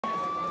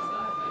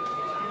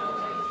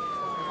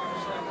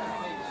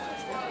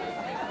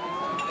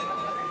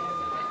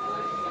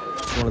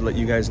just want to let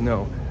you guys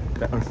know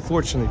that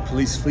unfortunately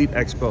Police Fleet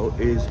Expo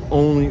is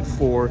only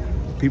for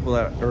people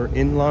that are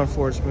in law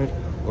enforcement,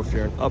 or if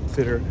you're an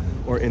upfitter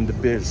or in the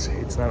biz.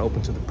 It's not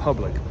open to the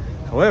public.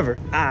 However,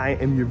 I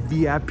am your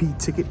VIP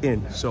ticket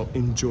in, so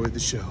enjoy the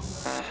show.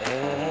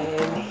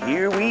 And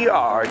here we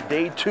are,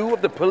 day 2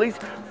 of the Police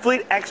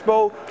Fleet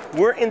Expo.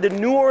 We're in the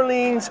New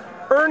Orleans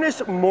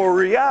Ernest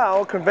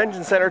Morial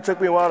Convention Center. It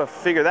took me a while to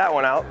figure that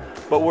one out,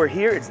 but we're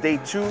here. It's day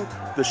 2.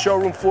 The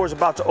showroom floor is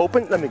about to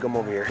open. Let me come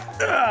over here.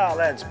 Oh,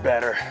 that's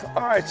better.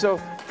 All right,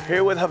 so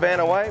here with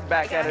Havana White,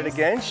 back at it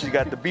again. She's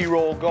got the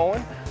B-roll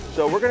going.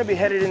 So we're gonna be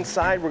headed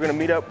inside. We're gonna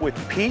meet up with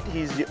Pete.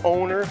 He's the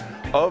owner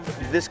of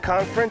this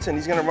conference, and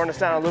he's gonna run us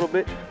down a little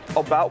bit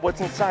about what's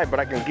inside, but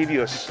I can give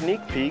you a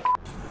sneak peek.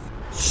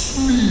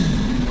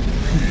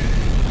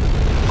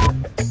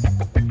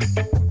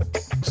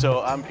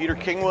 So I'm Peter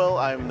Kingwell.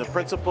 I'm the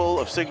principal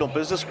of Signal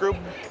Business Group,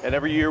 and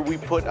every year we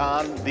put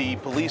on the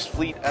Police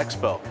Fleet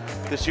Expo.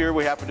 This year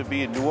we happen to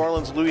be in New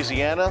Orleans,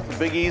 Louisiana, the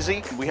Big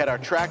Easy. We had our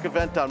track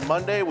event on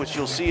Monday, which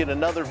you'll see in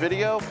another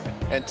video.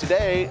 And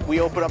today we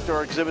open up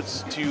our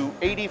exhibits to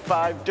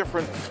 85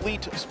 different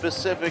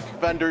fleet-specific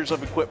vendors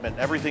of equipment.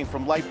 Everything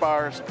from light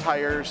bars,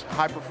 tires,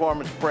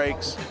 high-performance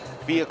brakes,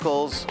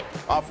 vehicles,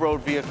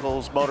 off-road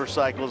vehicles,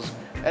 motorcycles.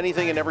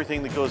 Anything and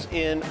everything that goes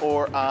in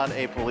or on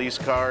a police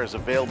car is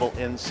available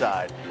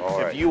inside.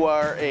 If you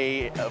are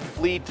a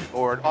fleet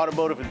or an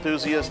automotive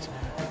enthusiast,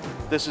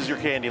 this is your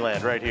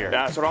Candyland right here.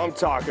 That's what I'm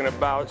talking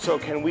about. So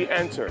can we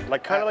enter?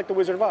 Like kind of like the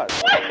Wizard of Oz.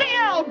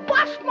 Well,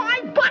 bust my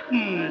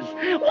buttons!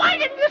 Why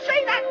didn't you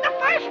say that in the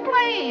first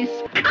place?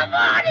 Come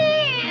on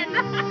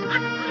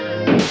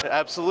in!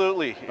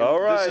 Absolutely.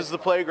 All right. This is the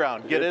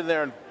playground. Get in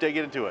there and dig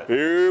into it.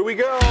 Here we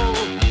go.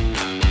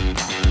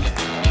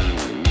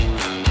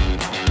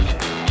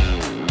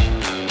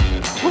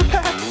 We're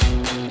back.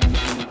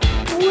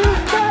 We're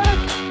back.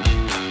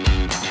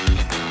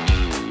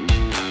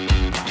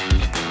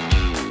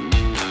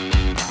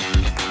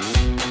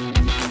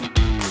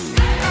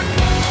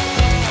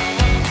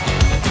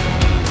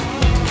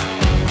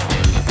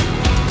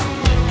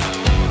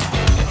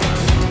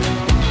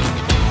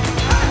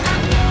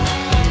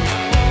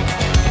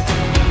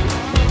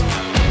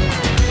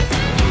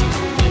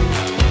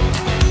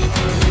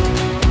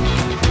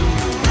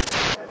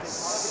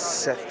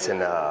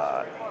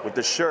 Satina with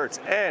the shirts,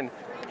 and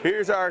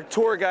here's our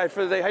tour guide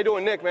for the day. How you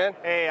doing, Nick, man?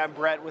 Hey, I'm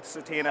Brett with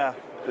Satina.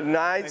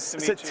 Nice. to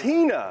meet you.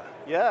 Satina.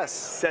 Yes.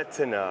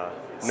 Satina.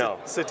 No.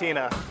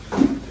 Satina.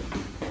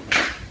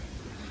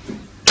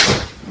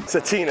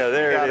 Satina,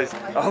 there Got it is.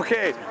 it.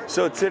 Okay,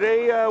 so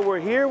today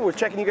we're here. We're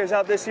checking you guys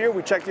out this year.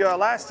 We checked you out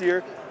last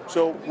year.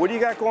 So what do you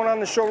got going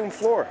on the showroom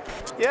floor?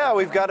 Yeah,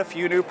 we've got a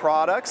few new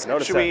products.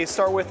 Notice Should that. we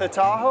start with the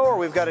Tahoe, or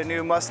we've got a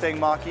new Mustang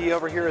Mach-E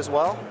over here as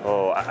well?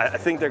 Oh, I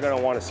think they're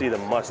gonna want to see the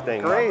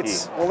Mustang Great.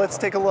 Mach-E. Well, let's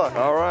take a look.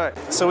 All right.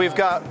 So we've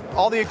got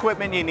all the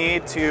equipment you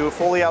need to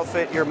fully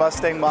outfit your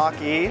Mustang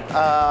Mach-E.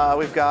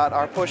 We've got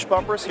our push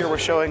bumpers. Here we're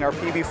showing our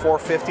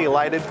PB450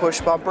 lighted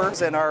push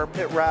bumpers, and our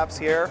pit wraps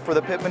here for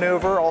the pit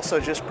maneuver. Also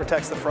just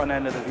protects the front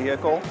end of the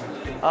vehicle.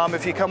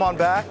 If you come on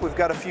back, we've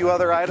got a few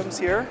other items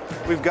here.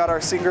 We've got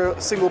our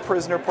single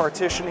prisoner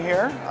partition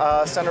here,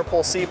 center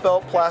pull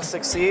seatbelt,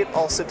 plastic seat,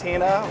 all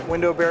Satina,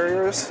 window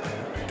barriers,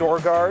 door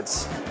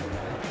guards.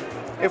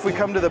 If we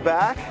come to the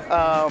back,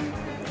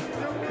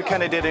 we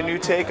kind of did a new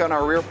take on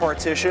our rear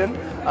partition.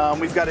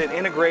 We've got an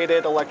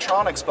integrated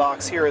electronics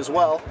box here as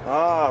well.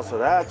 Ah, so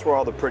that's where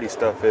all the pretty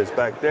stuff is,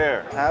 back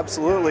there.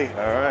 Absolutely.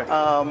 All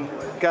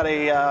right. Got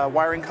a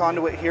wiring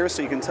conduit here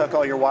so you can tuck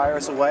all your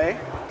wires away.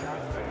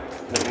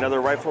 There's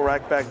another rifle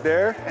rack back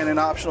there. And an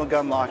optional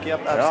gun lock, yep,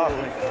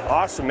 absolutely. Oh,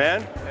 awesome,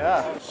 man.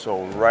 Yeah.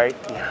 So right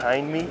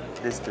behind me,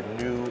 this is the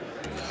new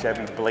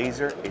Chevy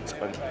Blazer. It's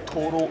a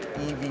total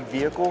EV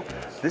vehicle.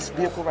 This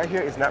vehicle right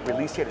here is not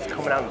released yet. It's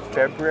coming out in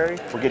February.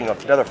 We're getting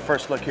another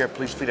first look here at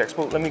Police Fleet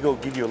Expo. Let me go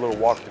give you a little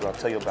walkthrough. I'll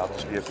tell you about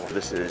this vehicle.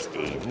 This is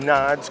a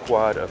Nod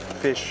Squad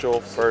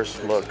official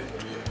first look.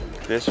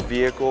 This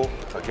vehicle,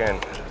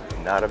 again,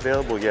 not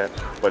available yet,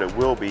 but it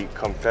will be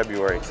come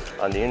February.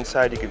 On the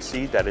inside, you can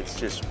see that it's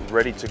just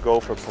ready to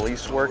go for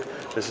police work.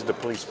 This is the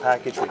police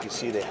package. What you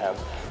see, they have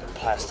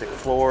plastic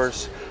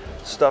floors,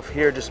 stuff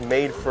here just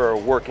made for a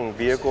working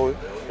vehicle.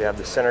 They have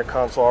the center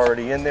console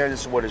already in there.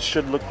 This is what it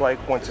should look like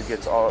once it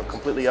gets all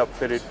completely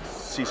upfitted.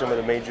 See some of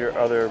the major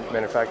other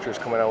manufacturers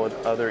coming out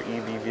with other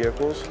EV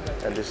vehicles,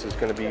 and this is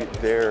going to be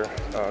their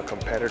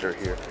competitor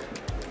here.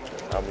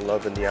 I'm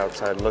loving the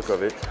outside look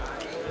of it.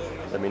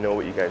 Let me know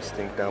what you guys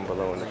think down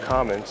below in the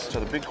comments. So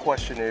the big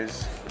question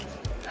is,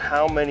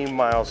 how many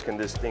miles can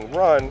this thing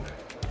run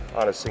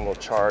on a single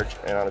charge?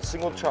 And on a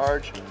single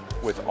charge,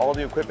 with all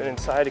the equipment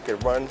inside, it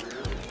could run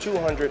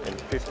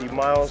 250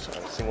 miles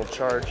on a single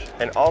charge.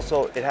 And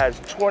also, it has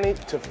 20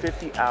 to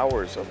 50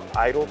 hours of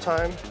idle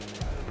time.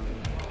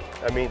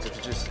 That means if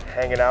you're just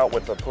hanging out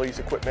with the police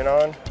equipment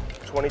on,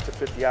 20 to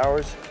 50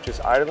 hours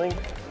just idling.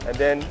 And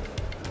then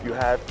you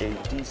have a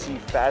DC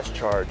fast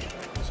charge.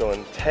 So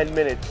in 10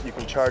 minutes, you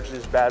can charge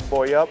this bad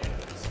boy up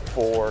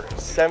for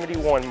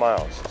 71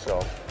 miles.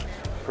 So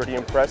pretty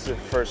impressive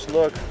first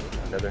look.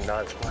 Another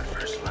non-squad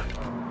first look.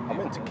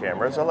 I'm into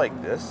cameras. I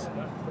like this.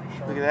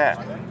 Look at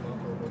that.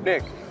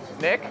 Nick.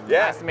 Nick,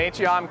 Yeah. nice to meet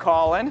you. I'm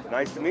Colin.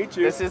 Nice to meet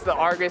you. This is the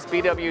Argus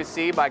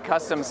BWC by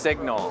Custom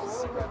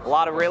Signals. A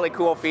lot of really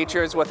cool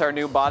features with our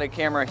new body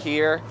camera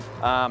here.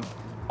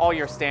 All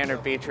your standard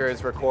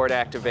features, record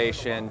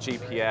activation,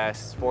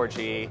 GPS,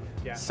 4G,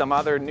 some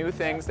other new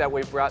things that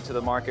we've brought to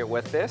the market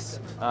with this.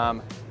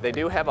 They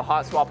do have a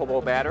hot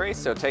swappable battery,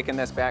 so taking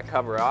this back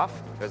cover off,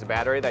 there's a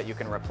battery that you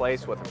can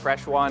replace with a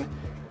fresh one.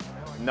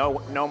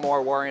 No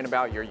more worrying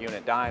about your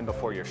unit dying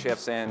before your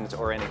shifts end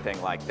or anything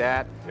like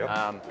that.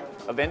 Yep.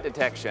 Event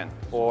detection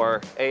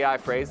or AI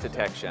phrase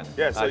detection.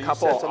 Yeah, so a you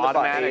couple said something about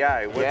automatic,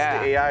 AI. What's the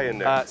AI in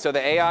there? So the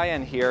AI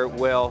in here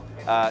will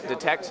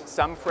detect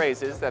some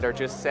phrases that are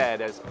just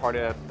said as part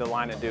of the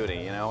line of duty,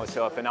 you know?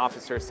 So if an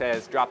officer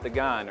says, drop the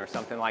gun or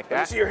something like that.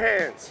 Let me see your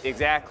hands.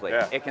 Exactly.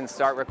 Yeah. It can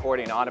start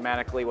recording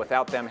automatically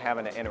without them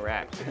having to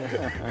interact.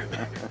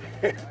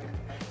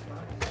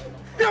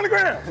 Get on the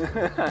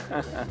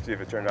ground. See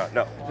if it turned on.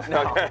 No.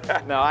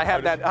 No, I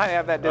have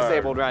that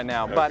disabled right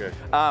now. But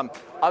Okay.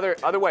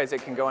 other ways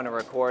it can go in and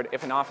record.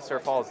 If an officer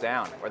falls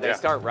down or they Yeah.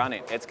 start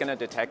running, it's going to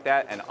detect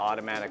that and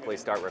automatically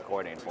start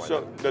recording for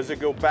So them. does it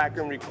go back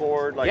and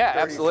record like Yeah,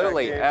 30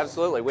 absolutely, seconds?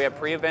 absolutely. We have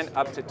pre-event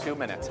up to 2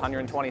 minutes,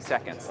 120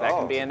 seconds. That Oh.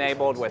 can be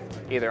enabled with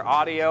either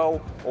audio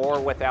or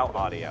without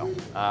audio,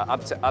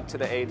 up to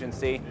the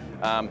agency.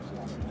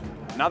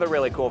 Another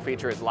really cool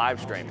feature is live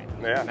streaming.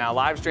 Yeah. Now,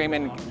 live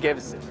streaming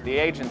gives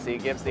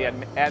the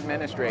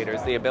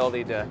administrators the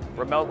ability to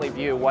remotely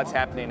view what's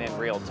happening in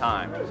real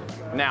time.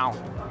 Now,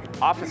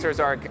 officers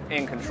are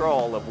in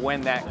control of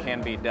when that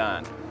can be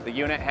done. The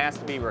unit has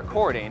to be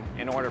recording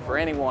in order for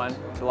anyone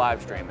to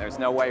live stream. There's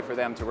no way for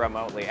them to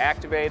remotely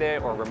activate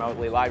it or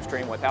remotely live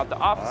stream without the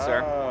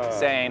officer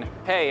saying,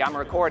 hey, I'm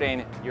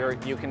recording,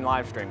 you can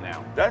live stream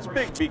now. That's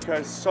big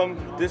because some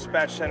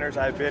dispatch centers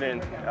I've been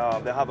in,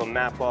 they'll have a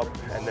map up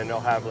and then they'll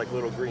have like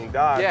little green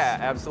dots. Yeah,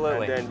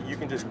 absolutely. And then you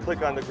can just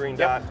click on the green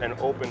Yep. dot and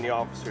open the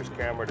officer's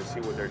camera to see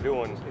what they're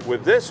doing.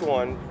 With this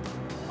one,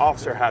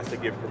 officer has to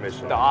give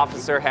permission. The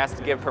officer has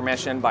to give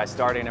permission by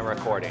starting a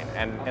recording.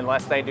 And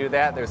unless they do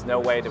that, there's no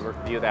way to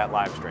view that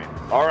live stream.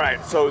 All right,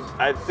 so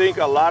I think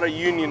a lot of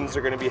unions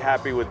are going to be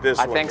happy with this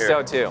I one think here.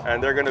 so too.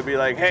 And they're going to be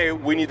like, hey,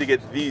 we need to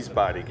get these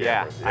body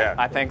Yeah, cameras.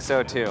 I think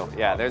so too.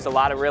 Yeah, there's a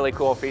lot of really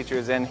cool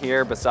features in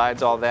here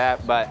besides all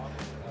that, but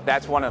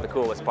that's one of the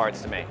coolest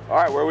parts to me. All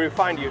right, where will we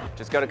find you?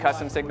 Just go to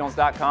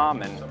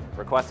customsignals.com and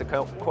request a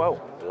quote.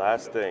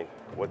 Last thing,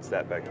 what's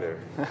that back there?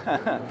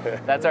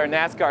 That's our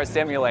NASCAR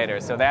simulator.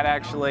 So that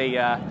actually,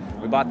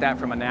 we bought that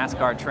from a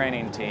NASCAR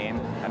training team,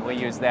 and we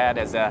use that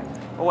as a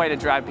way to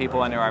drive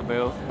people into our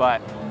booth.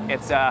 But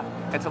it's a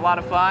lot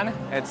of fun.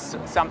 It's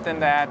something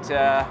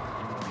that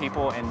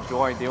people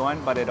enjoy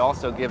doing, but it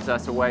also gives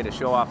us a way to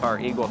show off our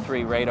Eagle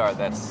 3 radar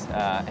that's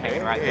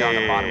hanging right there on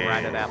the bottom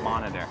right of that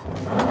monitor.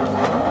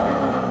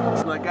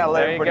 So I gotta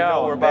let There you everybody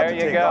know go. we're about There to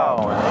you take go.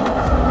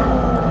 off.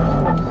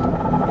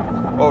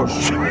 Oh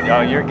shit.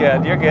 Oh, you're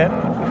good. You're good.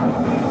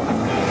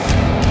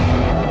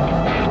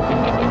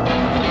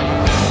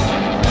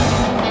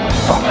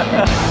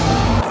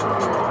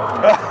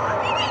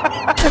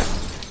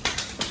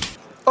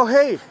 Oh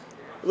hey,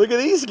 look at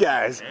these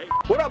guys.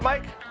 What up,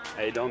 Mike?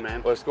 How you doing,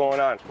 man? What's going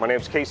on? My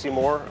name's Casey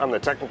Moore. I'm the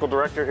technical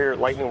director here at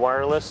Lightning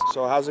Wireless.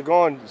 So how's it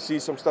going? You see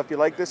some stuff you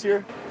like this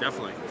year?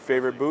 Definitely.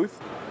 Favorite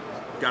booth?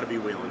 Gotta be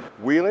wheeling.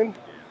 Wheeling?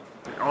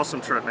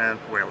 Awesome trip, man.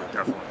 Wheeling,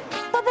 definitely.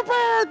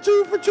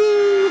 2 for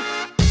 2.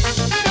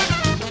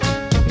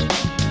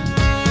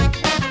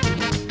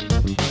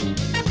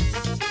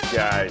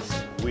 Guys,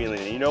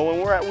 Wheeling. You know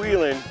when we're at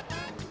Wheeling,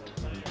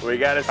 we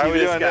gotta see How we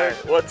this doing, guy. Nick?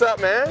 What's up,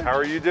 man? How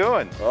are you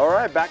doing? All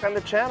right, back on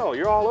the channel.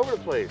 You're all over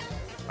the place.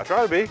 I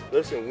try to be.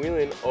 Listen,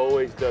 Wheeling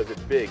always does it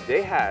big.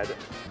 They had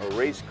a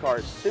race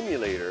car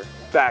simulator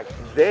back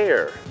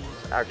there.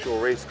 Actual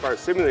race car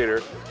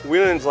simulator.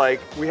 Wheeling's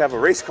like, we have a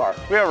race car.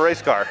 We have a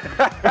race car.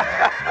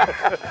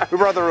 We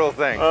brought the real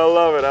thing. I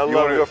love it. I You love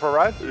want to it. go for a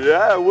ride?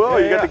 Yeah, I will.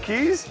 Yeah, You got yeah. the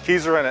keys?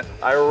 Keys are in it.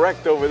 I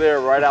wrecked over there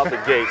right out the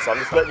gate, so I'm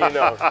just letting you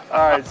know.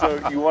 All right,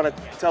 so you want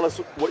to tell us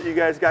what you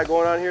guys got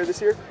going on here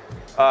this year?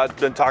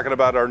 Been talking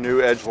about our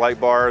new Edge light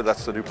bar.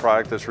 That's the new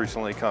product that's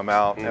recently come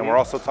out. And we're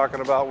also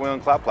talking about Wheeling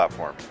Cloud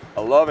Platform.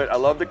 I love it. I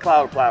love the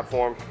cloud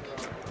platform.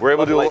 We're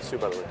able Love to the do lights too,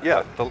 by the way.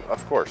 Yeah,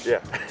 of course.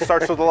 Yeah.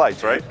 Starts with the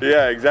lights, right?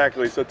 Yeah,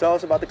 exactly. So tell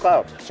us about the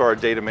cloud. So our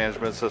data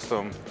management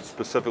system,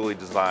 specifically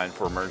designed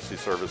for emergency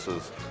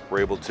services, we're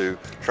able to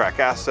track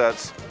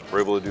assets. We're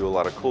able to do a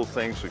lot of cool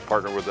things. We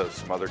partner with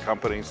some other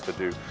companies to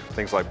do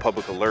things like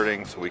public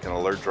alerting, so we can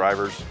alert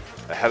drivers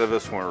ahead of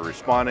us when we're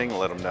responding,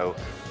 let them know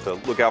to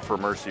look out for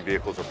emergency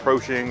vehicles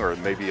approaching or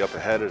maybe up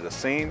ahead at a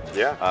scene.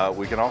 Yeah.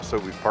 We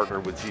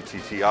partnered with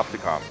GTT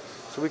Opticom,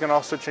 so we can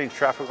also change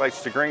traffic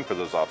lights to green for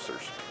those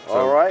officers. So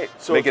All right.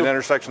 So make an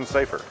intersection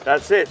safer.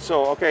 That's it.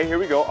 So, okay, here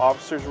we go.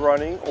 Officers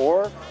running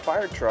or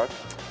fire truck.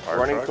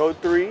 Running truck. code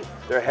 3.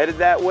 They're headed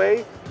that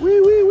way.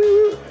 Wee, wee, wee,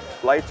 wee.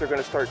 Lights are going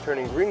to start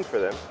turning green for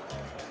them.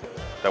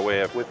 That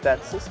way, with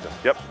that system.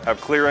 Yep, have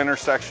clear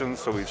intersections,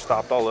 so we've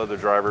stopped all other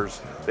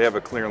drivers. They have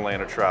a clear lane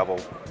of travel.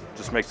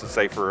 Just makes it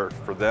safer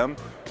for them,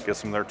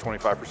 gets them there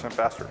 25%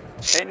 faster.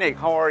 Hey Nick,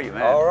 how are you,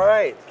 man? All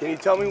right, can you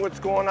tell me what's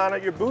going on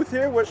at your booth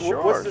here? What's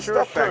the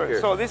stuff back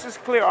here? So this is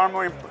Clear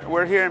Armor.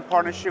 We're here in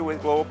partnership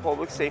with Global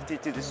Public Safety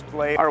to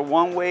display our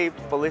one-way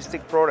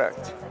ballistic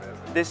product.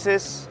 This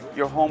is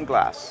your home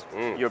glass,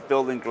 your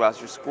building glass,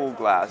 your school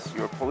glass,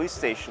 your police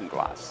station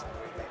glass.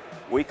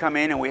 We come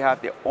in and we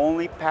have the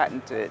only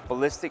patented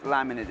ballistic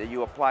laminate that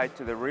you apply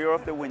to the rear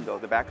of the window,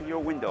 the back of your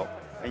window,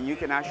 and you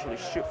can actually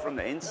shoot from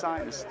the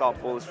inside and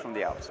stop bullets from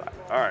the outside.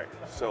 All right,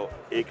 so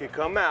it can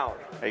come out.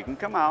 It can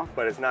come out.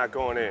 But it's not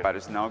going in. But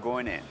it's not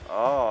going in.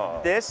 Oh.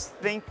 This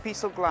thin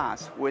piece of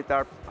glass with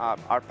our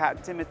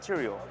patented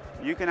material,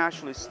 you can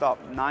actually stop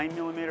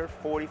 9mm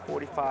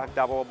 40-45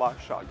 double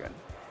box shotgun.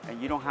 And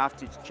you don't have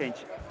to change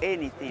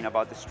anything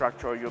about the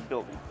structure of your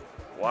building.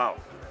 Wow.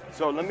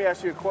 So let me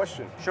ask you a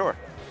question. Sure.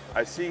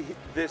 I see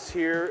this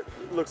here,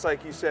 looks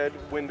like you said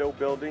window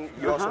building.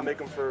 You also make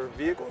them for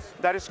vehicles?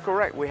 That is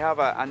correct. We have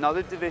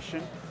another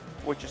division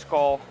which is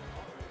called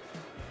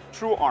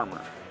True Armor.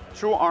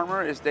 True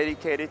Armor is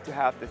dedicated to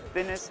have the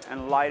thinnest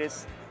and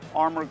lightest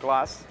armor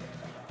glass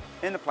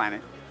in the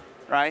planet,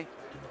 right?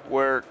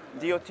 We're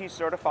DOT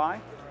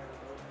certified.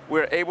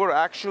 We're able to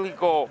actually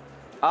go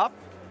up.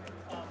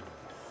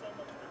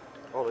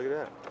 Oh, look at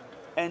that.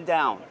 And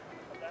down.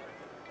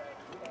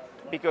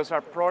 Because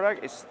our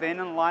product is thin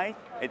and light,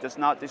 it does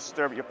not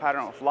disturb your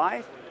pattern of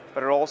life,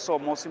 but it also,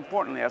 most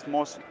importantly, as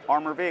most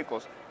armor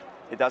vehicles,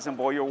 it doesn't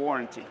void your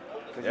warranty,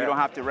 because you don't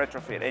have to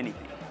retrofit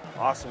anything.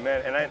 Awesome,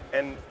 man.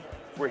 And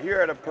we're here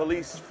at a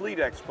police fleet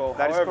expo.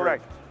 That is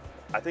correct.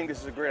 I think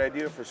this is a great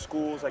idea for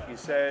schools, like you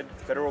said,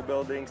 federal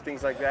buildings,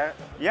 things like that.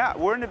 Yeah,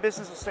 we're in the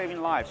business of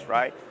saving lives,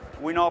 right?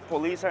 We know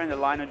police are in the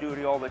line of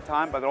duty all the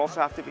time, but they also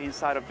have to be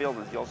inside of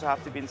buildings. They also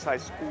have to be inside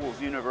schools,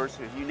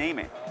 universities, you name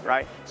it,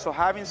 right? So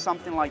having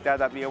something like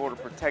that be able to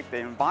protect the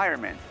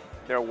environment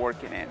they're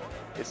working in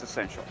is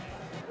essential.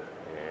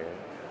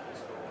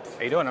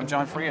 How you doing? I'm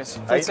John Frias,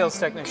 fleet sales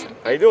technician.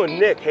 How you doing,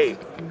 Nick? Hey,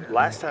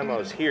 last time I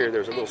was here, there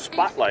was a little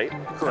spotlight.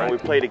 Correct. And we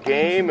played a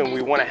game and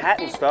we won a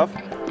hat and stuff.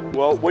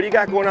 Well, what do you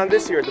got going on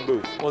this year at the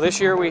booth? Well, this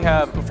year we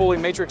have a fully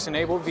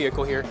Matrix-enabled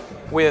vehicle here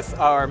with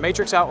our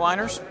Matrix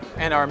outliners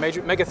and our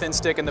Mega Thin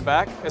stick in the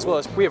back, as well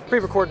as we have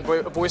pre-recorded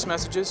voice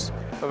messages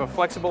of a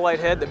flexible light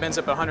head that bends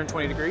up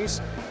 120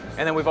 degrees.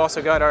 And then we've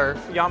also got our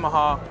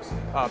Yamaha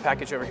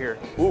package over here.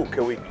 Ooh,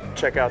 can we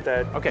check out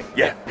that? Okay.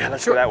 Yeah,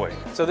 let's go that way.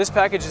 So this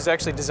package is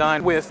actually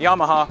designed with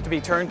Yamaha to be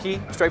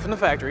turnkey, straight from the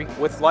factory,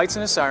 with lights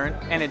and a siren,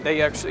 and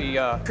they actually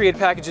create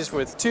packages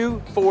with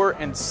 2, 4,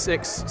 and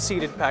 6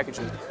 seated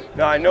packages.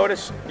 Now I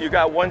noticed you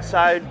got one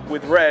side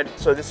with red,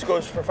 so this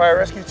goes for fire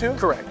rescue too?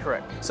 Correct.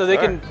 So they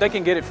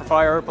can get it for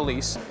fire or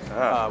police.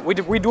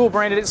 We dual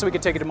branded it so we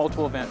can take it to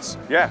multiple events.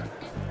 Yeah,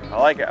 I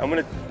like it. I'm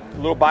a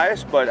little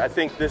biased, but I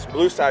think this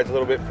blue side's a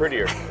little bit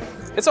prettier.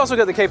 It's also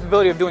got the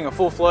capability of doing a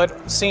full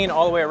flood scene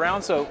all the way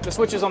around. So the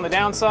switches on the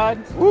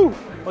downside, we'll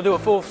do a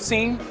full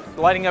scene,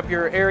 lighting up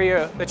your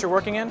area that you're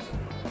working in.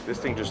 This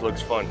thing just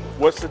looks fun.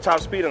 What's the top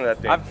speed on that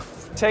thing?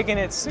 I've taken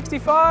it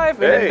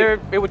 65, and then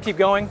it would keep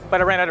going,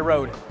 but I ran out of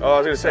road. Oh, I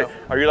was gonna say,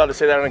 are you allowed to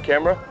say that on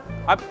camera?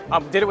 I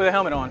did it with a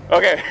helmet on.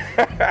 Okay.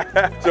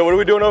 So what are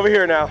we doing over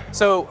here now?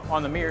 So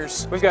on the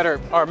mirrors, we've got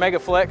our Mega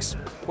Flex,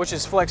 which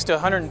is flexed to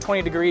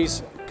 120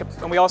 degrees,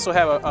 and we also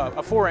have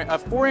a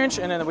 4-inch,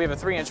 and then we have a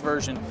 3-inch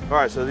version. All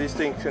right, so these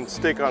things can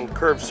stick on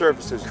curved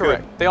surfaces.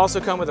 Correct. Good. They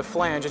also come with a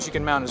flange that you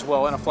can mount as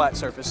well, and a flat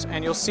surface,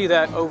 and you'll see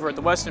that over at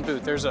the Weston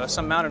booth. There's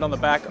some mounted on the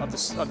back of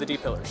the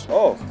D-pillars.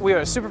 Oh. We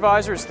have a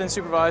supervisor, it's thin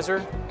supervisor.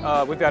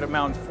 We've got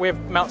we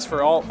have mounts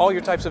for all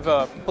your types of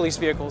police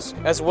vehicles,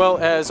 as well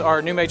as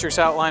our new Matrix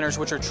outliners,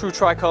 which are true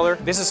tricolor.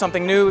 This is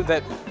something new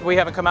that we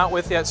haven't come out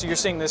with yet, so you're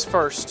seeing this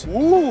first.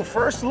 Ooh,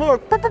 first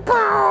look.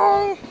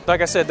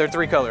 Like I said, they're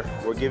 3-color.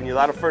 We're giving you a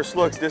lot of first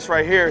looks. This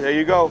right here, there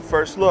you go,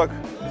 first look.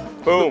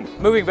 Boom.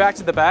 Moving back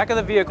to the back of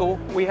the vehicle,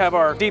 we have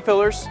our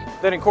D-pillars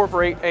that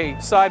incorporate a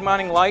side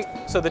mounting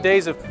light. So the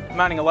days of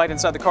mounting a light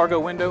inside the cargo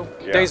window,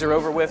 days are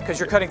over with, because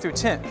you're cutting through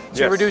tint.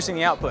 So you're reducing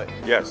the output.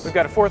 Yes. We've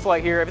got a 4th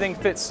light here. Everything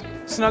fits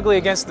snugly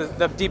against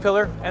the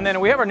D-pillar. And then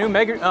we have our new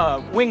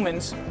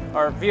wingmans,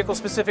 our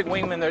vehicle-specific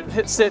wingman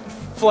that sit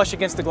flush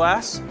against the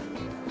glass.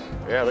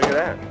 Yeah, look at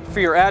that. For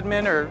your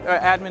admin or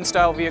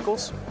admin-style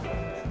vehicles,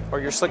 or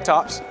your slick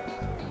tops.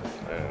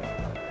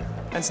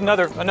 And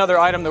another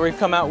item that we've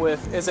come out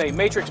with is a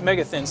Matrix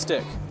Mega Thin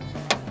stick.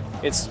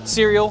 It's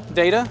serial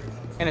data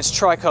and it's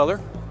tricolor,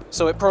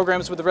 so it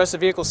programs with the rest of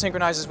the vehicle,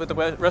 synchronizes with the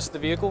rest of the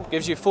vehicle,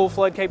 gives you full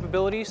flood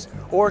capabilities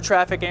or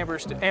traffic amber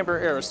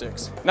arrow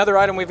sticks. Another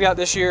item we've got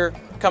this year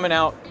coming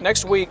out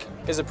next week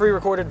is a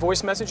pre-recorded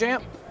voice message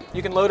amp.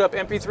 You can load up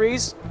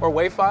MP3s or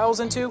WAV files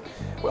into.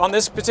 On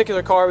this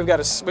particular car, we've got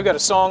a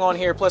song on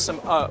here plus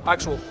some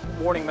actual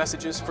warning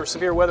messages for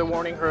severe weather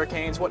warning,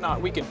 hurricanes,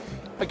 whatnot.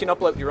 You can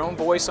upload your own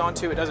voice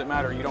onto it. Doesn't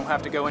matter. You don't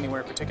have to go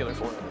anywhere in particular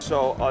for it.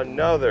 So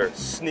another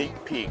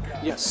sneak peek.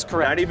 Yes,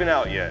 correct. Not even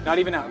out yet. Not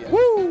even out yet.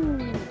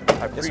 Woo!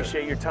 I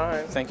appreciate your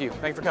time. Thank you.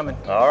 Thank you for coming.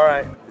 All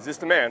right. Is this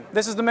the man?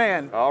 This is the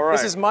man. All right.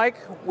 This is Mike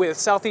with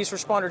Southeast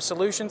Responder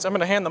Solutions. I'm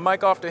going to hand the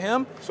mic off to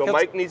him. So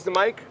Mike needs the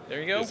mic?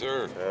 There you go. Yes,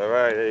 sir. All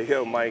right, there you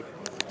go, Mike.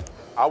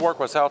 I work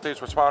with Southeast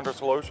Responder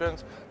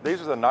Solutions. These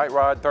are the Night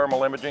Ride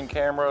thermal imaging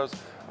cameras.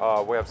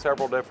 We have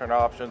several different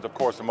options. Of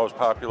course, the most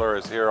popular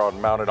is here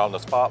mounted on the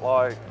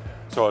spotlight.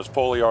 So it's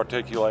fully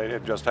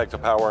articulated, just takes the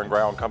power and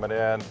ground coming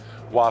in,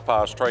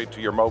 Wi-Fi straight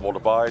to your mobile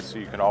device, so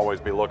you can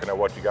always be looking at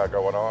what you got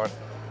going on.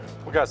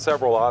 We've got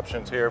several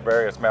options here,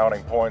 various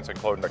mounting points,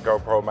 including a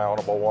GoPro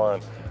mountable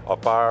one, a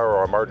fire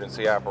or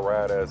emergency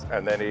apparatus,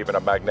 and then even a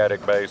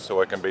magnetic base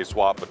so it can be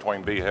swapped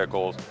between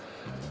vehicles.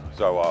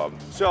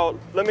 So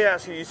let me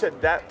ask you, you said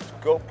that's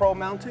GoPro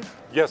mounted?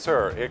 Yes,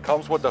 sir. It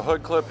comes with the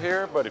hood clip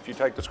here, but if you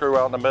take the screw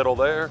out in the middle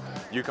there,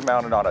 you can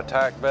mount it on a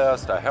tack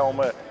vest, a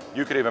helmet.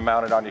 You could even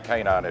mount it on your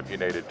canine if you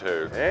needed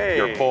to. Hey.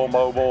 You're full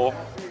mobile,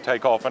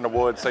 take off in the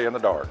woods, see in the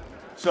dark.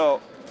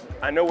 So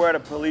I know we're at a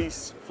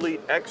Police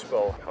Fleet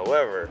Expo.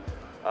 However,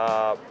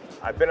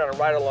 I've been on a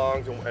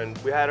ride-alongs and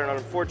we had an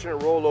unfortunate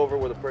rollover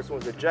where the person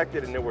was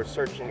ejected and they were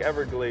searching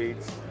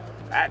Everglades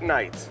at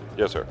night.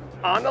 Yes, sir.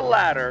 On a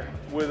ladder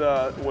with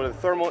a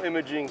thermal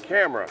imaging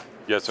camera.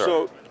 Yes, sir.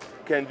 So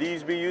can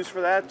these be used for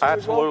that too?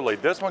 Absolutely.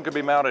 This one could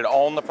be mounted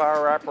on the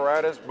fire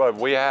apparatus, but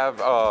we have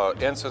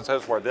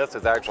instances where this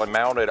is actually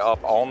mounted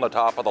up on the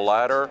top of the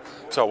ladder.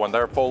 So when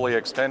they're fully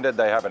extended,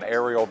 they have an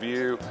aerial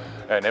view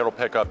and it'll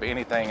pick up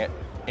anything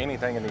in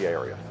the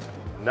area.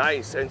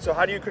 Nice. And so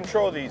how do you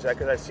control these?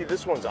 Because I see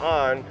this one's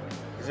on.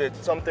 Is it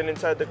something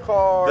inside the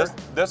car?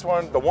 This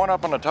one, the one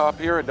up on the top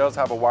here, it does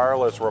have a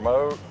wireless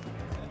remote.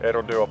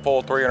 It'll do a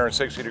full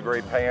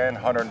 360-degree pan,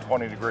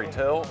 120-degree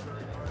tilt,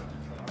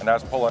 and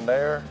that's pulling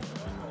there.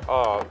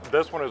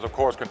 This one is, of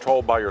course,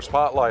 controlled by your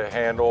spotlight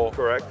handle.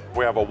 Correct.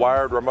 We have a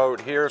wired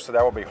remote here, so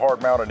that will be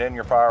hard mounted in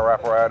your fire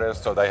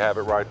apparatus, so they have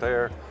it right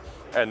there.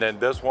 And then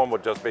this one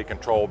would just be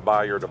controlled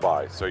by your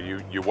device. So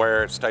you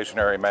wear it,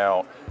 stationary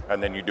mount,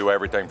 and then you do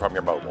everything from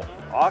your mobile.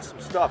 Awesome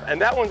stuff. And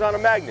that one's on a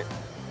magnet?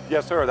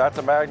 Yes, sir, that's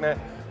a magnet.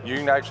 You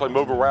can actually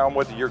move around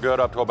with it. You're good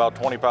up to about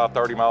 25,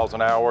 30 miles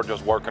an hour,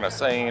 just working a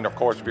scene. Of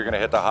course, if you're gonna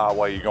hit the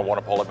highway, you're gonna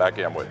wanna pull it back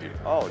in with you.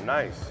 Oh,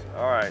 nice.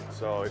 All right,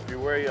 so if you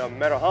wear a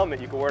metal helmet,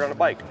 you can wear it on a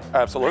bike.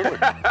 Absolutely,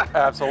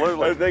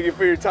 absolutely. Thank you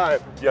for your time.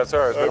 Yes,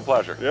 sir, it's been a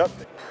pleasure. Yep.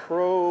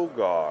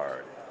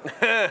 ProGuard.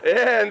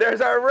 And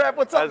there's our rep.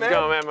 What's up, man? How's it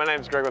going, man? My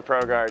name's Greg with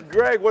ProGuard.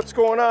 Greg, what's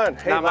going on?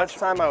 Hey, Not last much.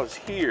 time I was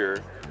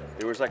here,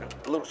 there was like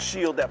a little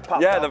shield that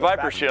popped out. Yeah, the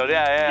Viper shield,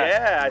 yeah.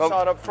 Yeah, I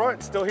saw it up front,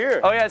 it's still here.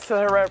 Oh yeah, it's still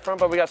here right up front,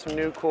 but we got some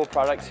new cool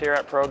products here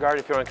at ProGuard.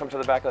 If you want to come to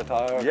the back of the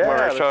Tahoe, Yeah, we're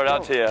going to show it let's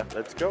out to you.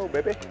 Let's go,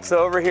 baby. So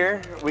over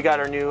here, we got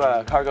our new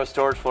cargo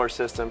storage floor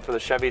system for the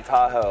Chevy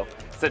Tahoe.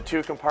 It's a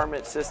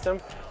 2-compartment system.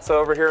 So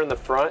over here in the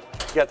front,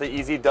 you got the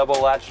easy double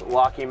latch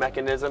locking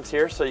mechanisms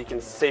here, so you can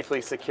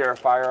safely secure a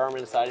firearm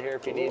inside here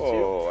if you need to.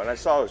 Oh, and I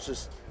saw it's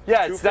just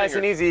Yeah, two it's nice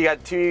and fingers. easy. You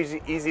got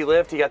two easy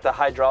lift. You got the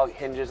hydraulic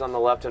hinges on the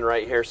left and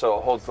right here, so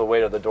it holds the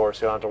weight of the door,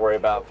 so you don't have to worry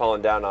about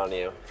falling down on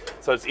you.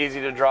 So it's easy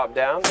to drop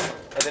down.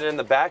 And then in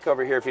the back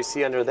over here, if you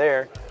see under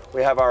there,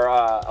 we have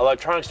our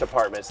electronics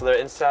department. So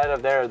inside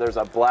of there's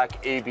a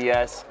black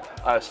ABS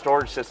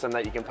storage system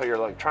that you can put your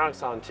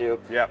electronics onto.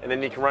 Yep. And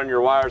then you can run your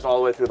wires all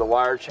the way through the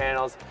wire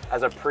channels.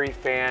 Has a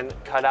pre-fan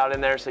cutout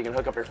in there, so you can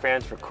hook up your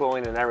fans for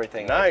cooling and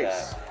everything. Nice. Like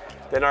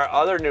that. Then our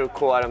other new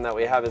cool item that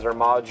we have is our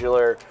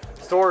modular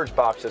storage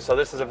boxes. So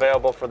this is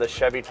available for the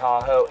Chevy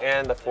Tahoe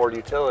and the Ford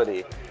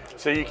Utility.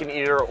 So you can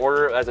either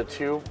order as a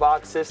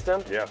 2-box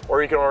system,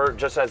 or you can order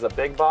just as a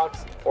big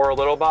box, or a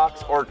little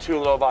box, or 2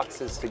 little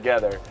boxes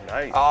together.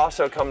 Nice. It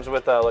also comes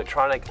with an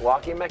electronic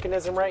locking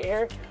mechanism right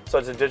here. So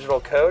it's a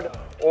digital code,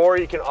 or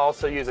you can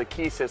also use a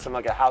key system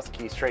like a house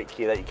key, straight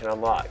key that you can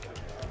unlock.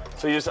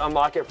 So you just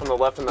unlock it from the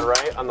left and the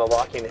right on the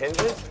locking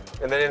hinges,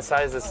 and then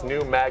inside is this new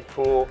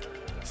Magpool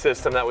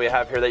system that we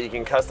have here that you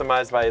can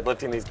customize by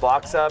lifting these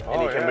blocks up,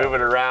 and you can move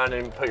it around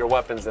and put your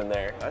weapons in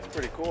there. That's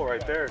pretty cool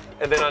right there.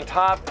 And then on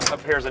top, up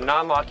here is a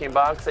non-locking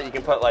box that you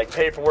can put like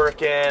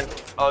paperwork in,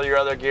 all your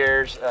other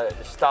gears,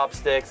 stop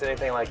sticks,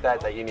 anything like that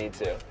that you need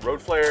to.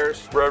 Road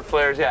flares. Road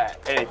flares, yeah,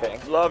 anything.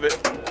 Love it.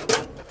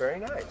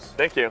 Very nice.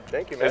 Thank you.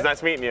 Thank you, man. It was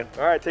nice meeting you.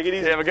 All right, take it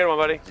easy. Have a good one,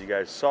 buddy. As you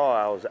guys saw,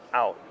 I was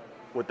out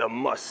with the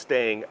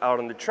Mustang out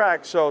on the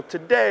track. So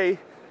today,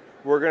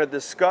 we're gonna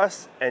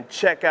discuss and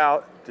check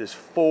out this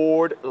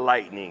Ford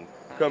Lightning.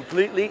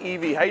 Completely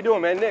EV. How you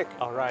doing, man? Nick?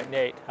 All right,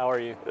 Nate, how are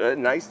you?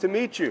 Nice to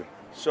meet you.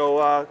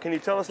 So can you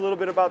tell us a little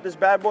bit about this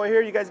bad boy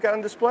here you guys got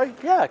on display?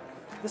 Yeah,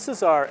 this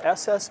is our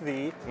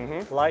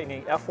SSV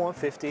Lightning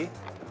F-150,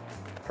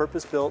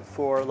 purpose-built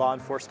for law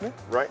enforcement.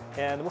 Right.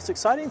 And the most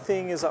exciting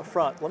thing is up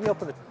front. Let me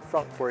open the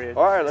front for you.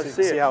 All right, let's so you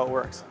can see see it. how it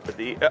works.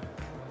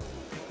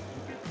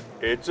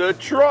 It's a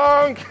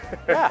trunk.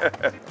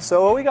 Yeah.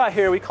 So what we got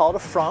here, we call it a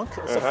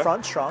frunk. It's a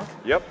front trunk.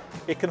 Yep.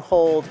 It can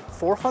hold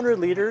 400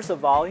 liters of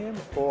volume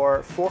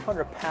or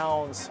 400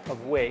 pounds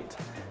of weight.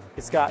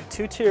 It's got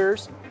 2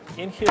 tiers.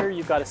 In here,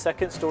 you've got a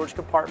second storage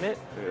compartment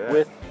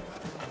with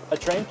a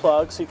drain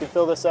plug, so you can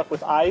fill this up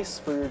with ice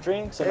for your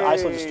drinks, and the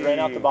ice will just drain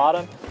out the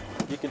bottom.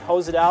 You can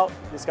hose it out.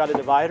 It's got a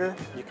divider.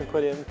 You can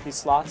put in these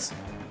slots,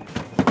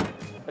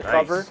 a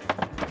cover.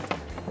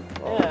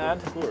 Oh,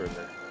 and cooler in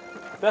there.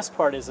 the best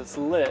part is it's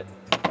lit.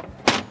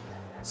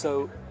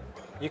 So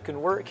you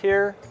can work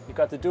here. You've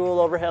got the dual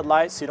overhead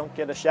lights so you don't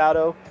get a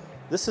shadow.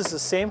 This is the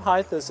same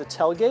height as the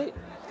tailgate.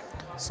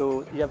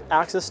 So you have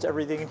access to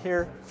everything in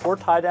here. 4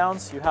 tie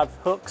downs. You have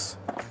hooks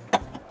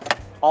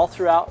all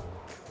throughout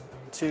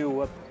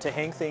to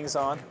hang things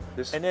on.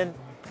 And then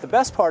the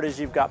best part is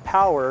you've got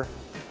power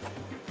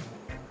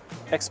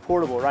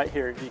exportable right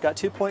here. You've got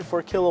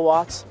 2.4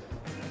 kilowatts,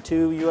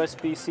 2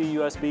 USB-C,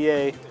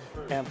 USB-A,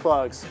 and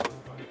plugs.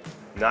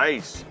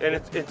 Nice. And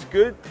it's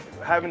good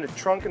having the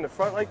trunk in the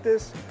front like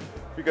this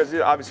because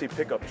it's obviously a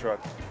pickup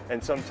truck.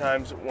 And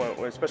sometimes,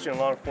 especially in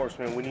law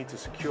enforcement, we need to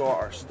secure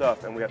our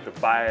stuff and we have to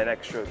buy an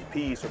extra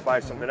piece or buy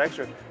something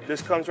extra.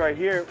 This comes right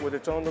here with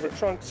its own little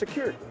trunk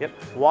secured. Yep.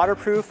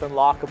 Waterproof and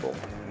lockable.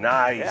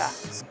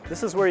 Nice. Yeah.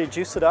 This is where you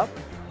juice it up.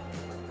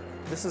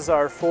 This is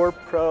our 4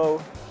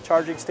 Pro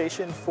charging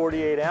station,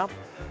 48 amp.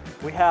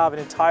 We have an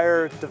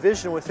entire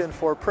division within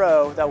 4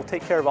 Pro that will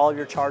take care of all of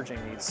your charging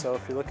needs. So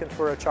if you're looking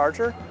for a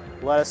charger,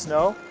 let us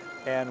know,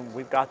 and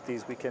we've got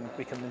these we can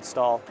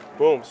install.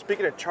 Boom.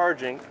 Speaking of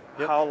charging,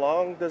 how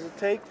long does it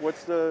take?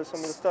 What's some of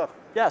the stuff?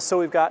 Yeah, so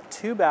we've got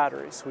 2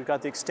 batteries. We've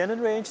got the extended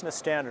range and the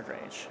standard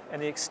range.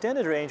 And the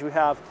extended range, we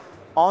have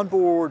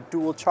onboard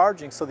dual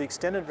charging, so the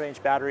extended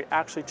range battery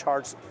actually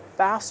charges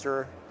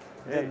faster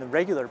than the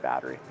regular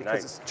battery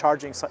because it's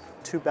charging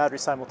 2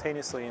 batteries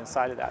simultaneously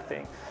inside of that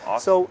thing.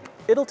 Awesome. So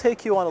it'll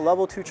take you on a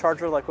level 2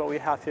 charger like what we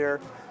have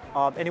here,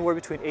 anywhere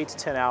between 8 to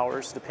 10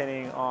 hours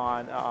depending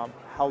on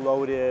how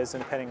low it is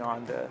and depending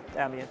on the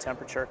ambient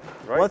temperature.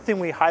 Right. One thing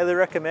we highly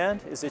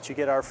recommend is that you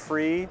get our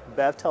free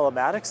BEV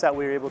telematics that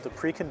we're able to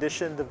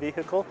precondition the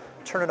vehicle,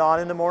 turn it on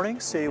in the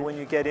morning, so when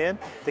you get in,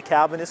 the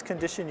cabin is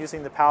conditioned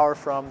using the power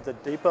from the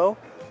depot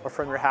or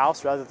from your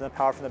house rather than the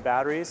power from the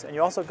batteries. And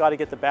you also got to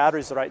get the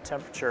batteries the right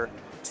temperature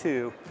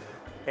too.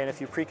 And if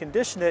you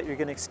precondition it, you're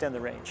going to extend the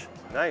range.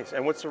 Nice.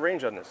 And what's the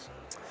range on this?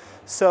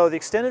 So the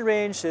extended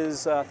range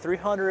is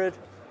 320,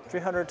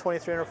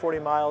 340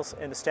 miles,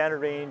 and the standard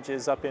range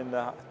is up in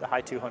the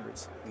high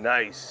 200s.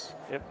 Nice.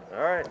 Yep.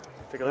 All right.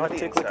 Take a look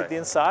at the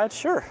inside.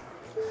 Sure.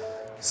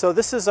 So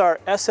this is our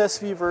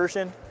SSV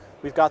version.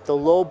 We've got the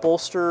low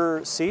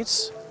bolster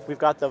seats. We've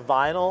got the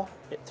vinyl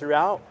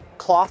throughout,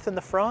 cloth in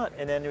the front,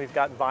 and then we've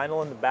got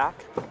vinyl in the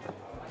back.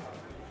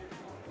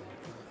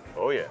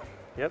 Oh yeah.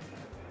 Yep.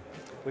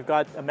 We've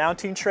got a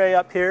mounting tray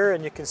up here,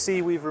 and you can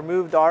see we've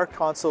removed our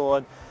console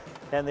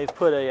and they've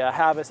put a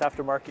Havas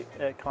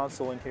aftermarket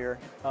console in here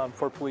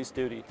for police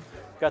duty.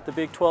 We've got the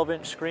big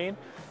 12-inch screen,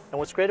 and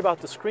what's great about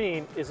the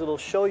screen is it'll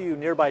show you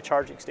nearby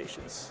charging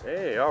stations.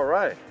 Hey, all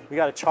right. We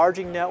got a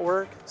charging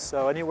network,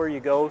 so anywhere you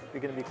go,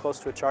 you're going to be close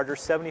to a charger.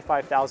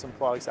 75,000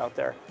 plugs out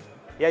there.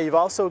 Yeah, you've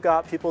also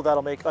got people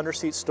that'll make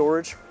underseat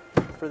storage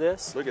for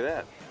this. Look at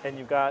that. And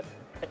you've got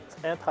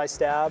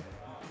anti-stab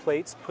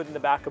plates put in the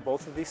back of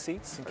both of these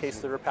seats in case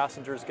the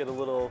passengers get a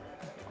little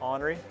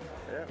ornery.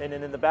 Yeah. And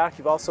then in the back,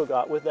 you've also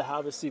got, with the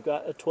Havas, you've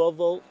got a 12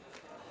 volt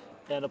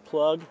and a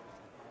plug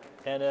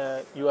and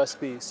a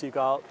USB. So you've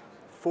got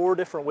 4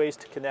 different ways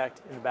to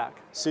connect in the back.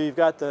 So you've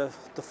got the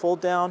fold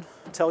down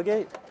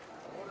tailgate.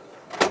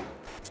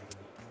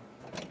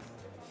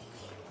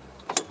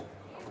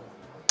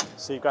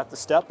 So you've got the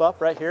step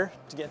up right here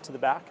to get into the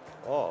back.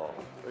 Oh,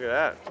 look at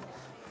that.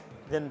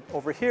 Then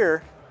over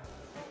here,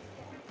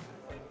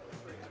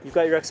 you've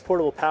got your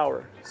exportable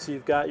power. So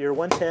you've got your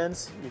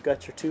 110s, you've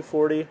got your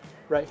 240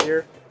 right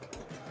here.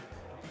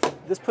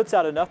 This puts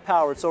out enough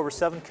power, it's over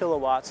 7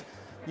 kilowatts.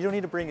 You don't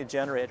need to bring a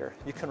generator.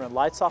 You can run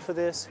lights off of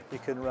this, you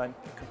can run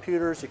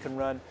computers, you can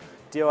run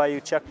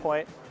DOIU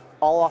checkpoint,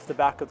 all off the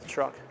back of the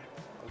truck.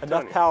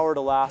 Enough power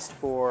to last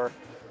for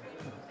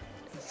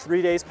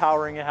 3 days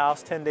powering a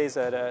house, 10 days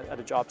at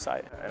a job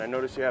site. And I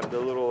noticed you have the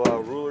little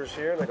rulers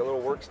here, like a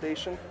little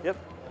workstation. Yep.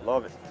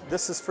 Love it.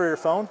 This is for your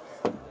phone.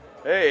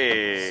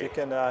 Hey. So you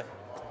can,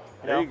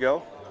 there you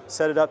go.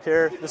 Set it up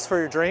here. This is for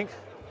your drink.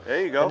 There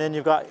you go. And then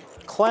you've got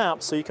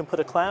clamps, so you can put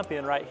a clamp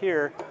in right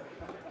here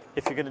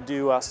if you're going to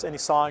do any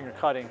sawing or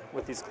cutting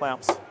with these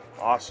clamps.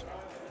 Awesome.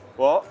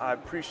 Well, I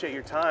appreciate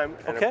your time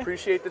and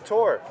appreciate the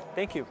tour.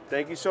 Thank you.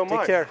 Thank you so much.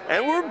 Take care.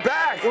 And we're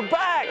back. We're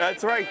back.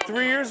 That's right.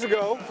 3 years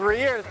ago. 3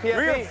 years. PFP.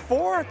 3 or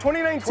 4?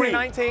 2019.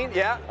 2019.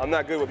 Yeah. I'm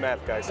not good with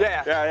math, guys.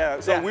 Yeah. Yeah.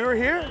 So we were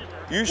here.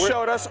 You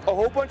showed us a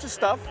whole bunch of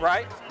stuff.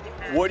 Right.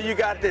 What do you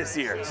got this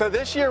year? So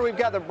this year we've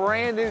got the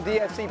brand new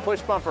DFC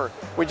push bumper.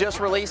 We just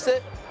released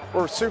it.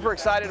 We're super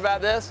excited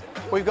about this.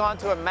 We've gone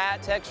to a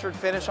matte textured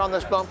finish on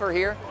this bumper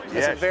here.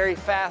 It's a very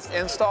fast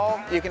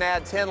install. You can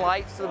add 10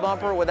 lights to the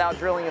bumper without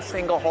drilling a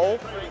single hole.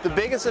 The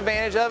biggest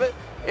advantage of it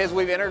is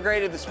we've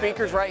integrated the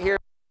speakers right here.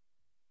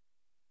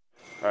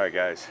 All right,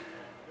 guys,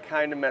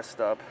 kind of messed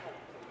up.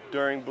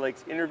 During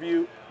Blake's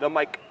interview, the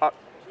mic up,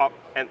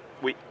 and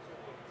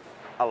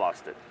I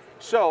lost it.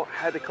 So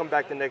I had to come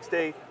back the next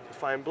day to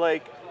find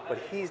Blake, but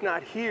he's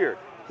not here.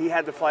 He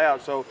had to fly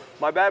out. So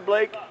my bad,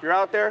 Blake, if you're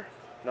out there,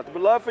 nothing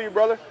but love for you,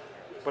 brother.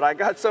 but I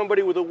got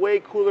somebody with a way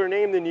cooler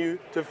name than you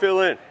to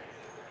fill in.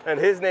 And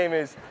his name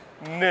is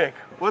Nick.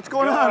 What's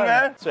going on,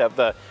 man? So we have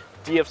the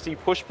DFC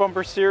push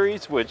bumper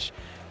series, which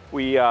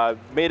we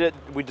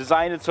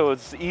designed it so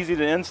it's easy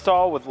to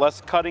install with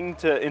less cutting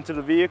into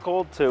the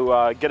vehicle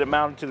to get it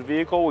mounted to the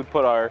vehicle. We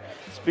put our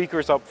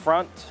speakers up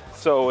front,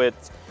 so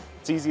it's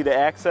easy to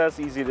access,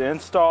 easy to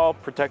install,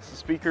 protects the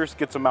speakers,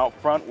 gets them out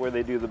front where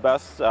they do the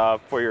best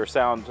for your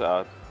sound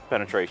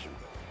penetration.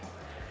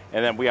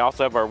 And then we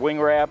also have our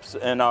wing wraps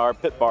and our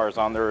pit bars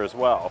on there as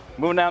well.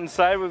 Moving down the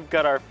side, we've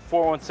got our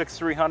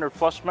 416-300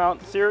 flush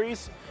mount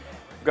series.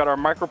 We've got our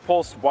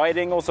Micropulse wide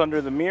angles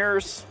under the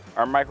mirrors,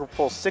 our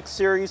Micropulse 6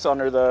 series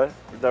under the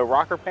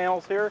rocker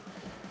panels here.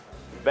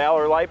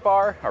 Valor light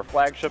bar, our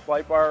flagship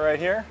light bar right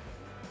here.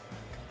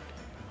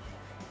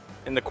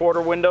 In the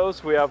quarter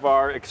windows, we have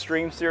our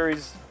Extreme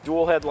series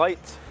dual head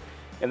lights.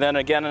 And then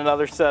again,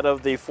 another set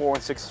of the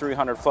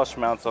 416-300 flush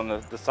mounts on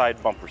the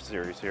side bumper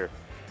series here.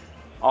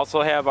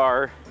 Also have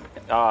our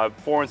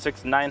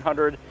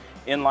 416-900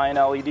 inline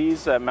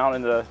LEDs that mount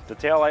into the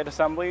taillight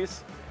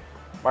assemblies.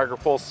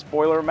 Micropulse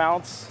spoiler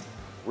mounts,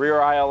 rear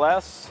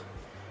ILS,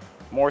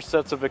 more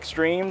sets of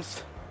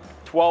Extremes,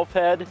 12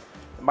 head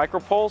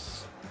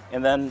Micropulse,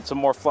 and then some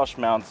more flush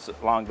mounts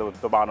along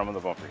the bottom of the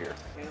bumper here.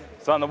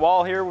 So on the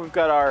wall here, we've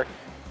got our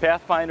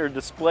Pathfinder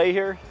display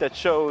here that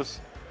shows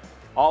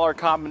all our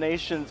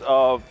combinations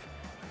of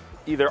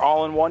either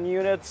all-in-one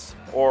units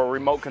or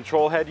remote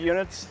control head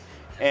units.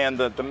 And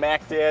the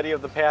Mac Daddy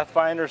of the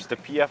Pathfinders, the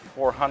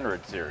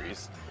PF400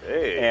 series.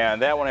 Hey.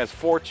 And that one has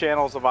 4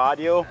 channels of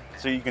audio,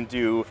 so you can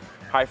do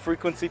high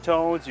frequency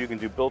tones, you can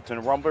do built-in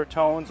rumbler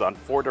tones on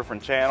 4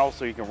 different channels,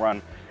 so you can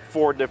run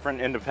 4 different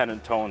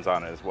independent tones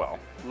on it as well.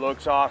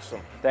 Looks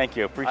awesome. Thank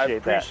you,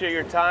 appreciate that. I appreciate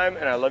your time,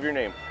 and I love your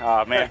name.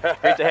 Oh man,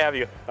 great to have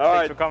you.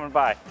 Thanks for coming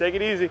by. Take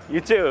it easy. You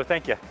too,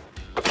 thank you.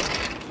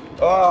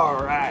 All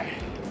right,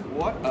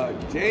 what a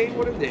day,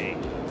 what a day.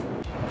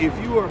 If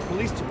you are a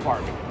police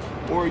department,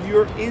 or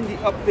you're in the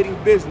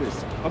upfitting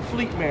business, a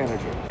fleet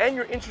manager, and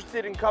you're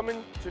interested in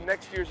coming to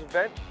next year's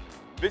event,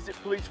 visit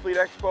Police Fleet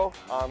Expo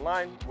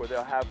online where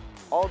they'll have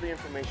all the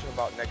information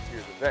about next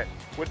year's event.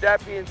 With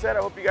that being said,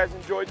 I hope you guys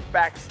enjoyed the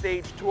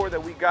backstage tour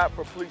that we got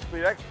for Police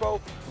Fleet Expo.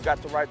 We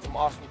got to ride some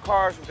awesome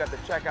cars, we got to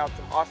check out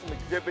some awesome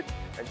exhibits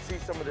and see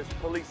some of this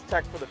police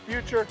tech for the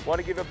future. Want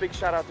to give a big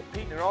shout out to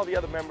Pete and all the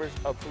other members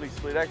of Police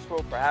Fleet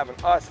Expo for having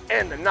us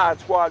and the Nod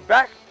Squad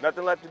back.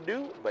 Nothing left to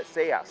do but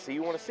say I'll see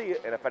you when I see you,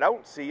 and if I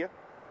don't see you,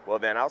 well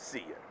then I'll see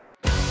you.